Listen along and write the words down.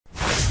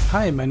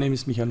Hi, my name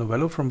is Michael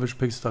Novello from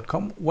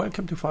visualpixels.com.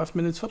 Welcome to 5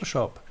 Minutes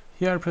Photoshop.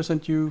 Here I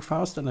present you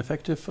fast and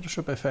effective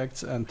Photoshop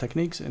effects and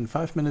techniques in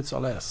 5 minutes or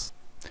less.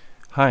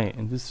 Hi,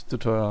 in this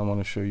tutorial I want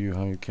to show you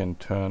how you can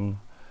turn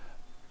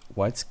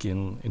white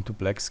skin into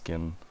black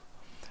skin.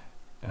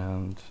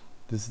 And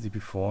this is the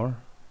before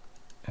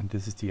and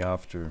this is the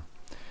after.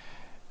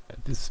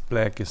 This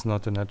black is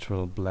not a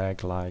natural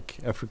black like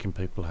African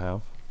people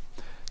have.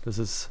 This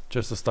is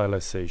just a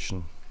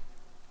stylization.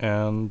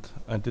 And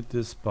I did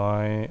this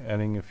by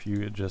adding a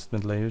few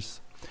adjustment layers.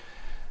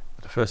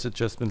 The first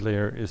adjustment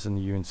layer is a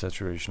hue and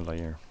saturation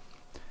layer.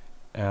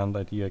 And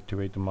I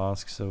deactivate the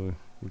mask so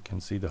we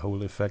can see the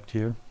whole effect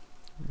here.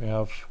 We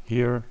have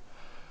here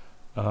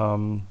a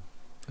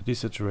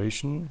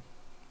desaturation.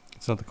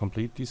 It's not a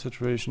complete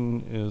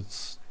desaturation,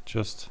 it's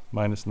just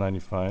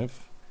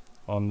 -95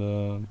 on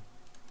the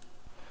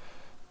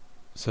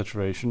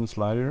saturation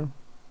slider.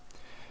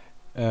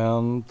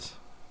 And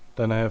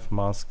then I have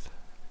masked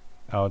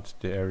out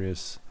the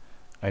areas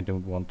I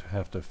don't want to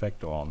have the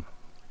effect on,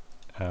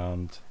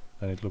 and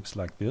then it looks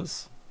like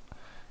this.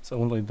 It's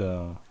only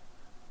the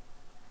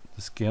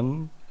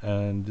skin,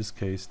 and in this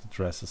case the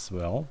dress as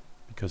well,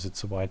 because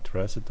it's a white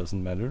dress, it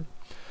doesn't matter.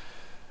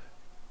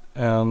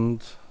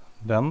 And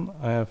then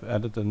I have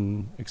added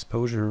an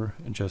exposure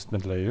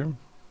adjustment layer,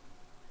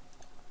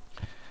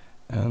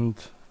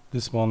 and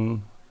this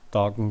one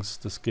darkens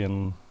the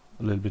skin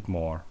a little bit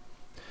more.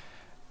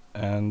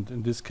 And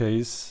in this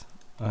case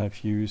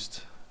I've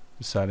used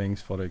the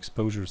settings for the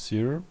exposure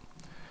 0.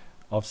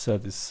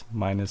 Offset is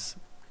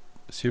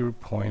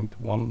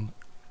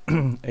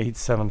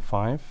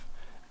 -0.1875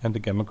 and the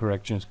gamma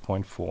correction is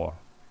 0.4.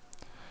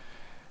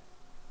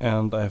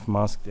 And I've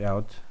masked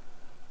out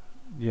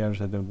the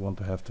areas I don't want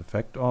to have the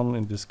effect on.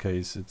 In this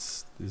case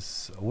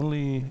it's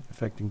only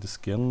affecting the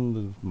skin.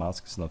 The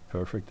mask is not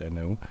perfect, I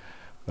know,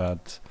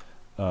 but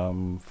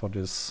for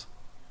this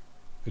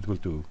it will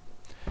do.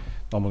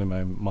 Normally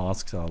my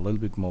masks are a little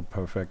bit more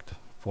perfect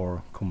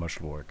for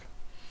commercial work.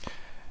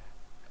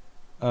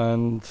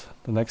 And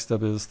the next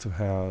step is to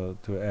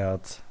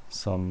add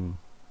some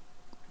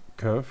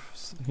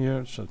curves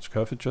here, such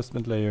curve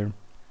adjustment layer.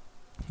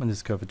 And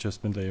this curve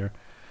adjustment layer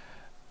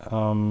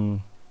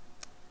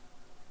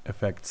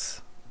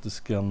affects the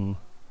skin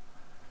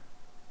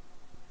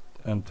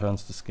and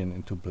turns the skin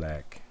into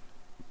black,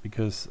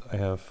 because I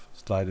have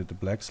slided the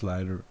black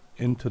slider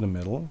into the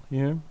middle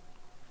here.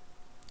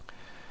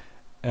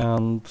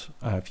 And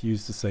I have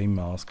used the same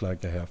mask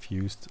like I have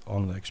used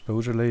on the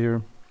exposure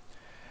layer.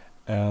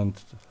 And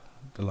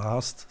the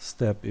last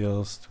step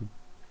is to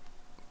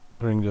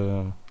bring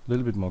a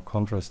little bit more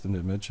contrast in the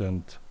image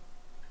and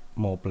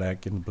more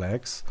black in the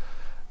blacks.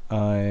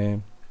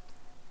 I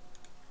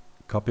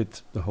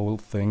copied the whole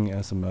thing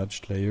as a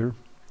merged layer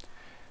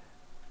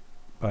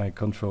by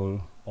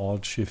Ctrl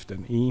Alt Shift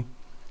and E,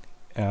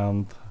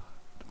 and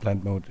the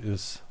blend mode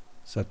is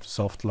set to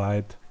soft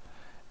light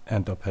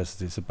and the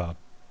opacity is about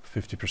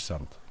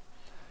 50%.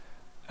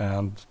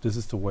 And this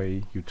is the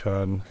way you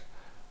turn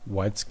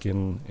white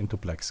skin into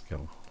black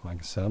skin.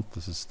 Like I said,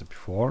 this is the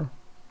before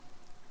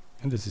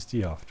and this is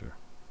the after.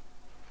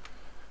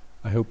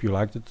 I hope you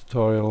liked the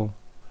tutorial.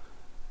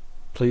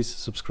 Please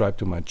subscribe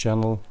to my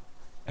channel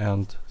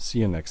and see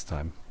you next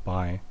time.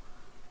 Bye.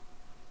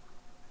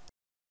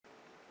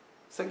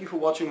 Thank you for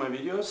watching my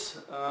videos.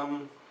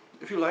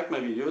 If you like my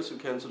videos, you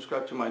can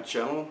subscribe to my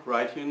channel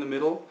right here in the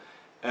middle.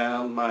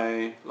 And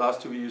my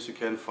last 2 videos you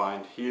can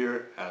find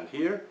here and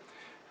here.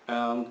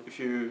 And if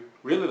you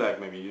really like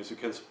my videos, you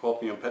can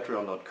support me on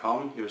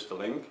patron.com. Here's the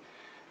link.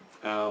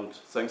 And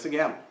thanks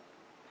again.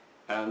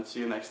 And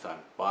see you next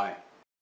time. Bye.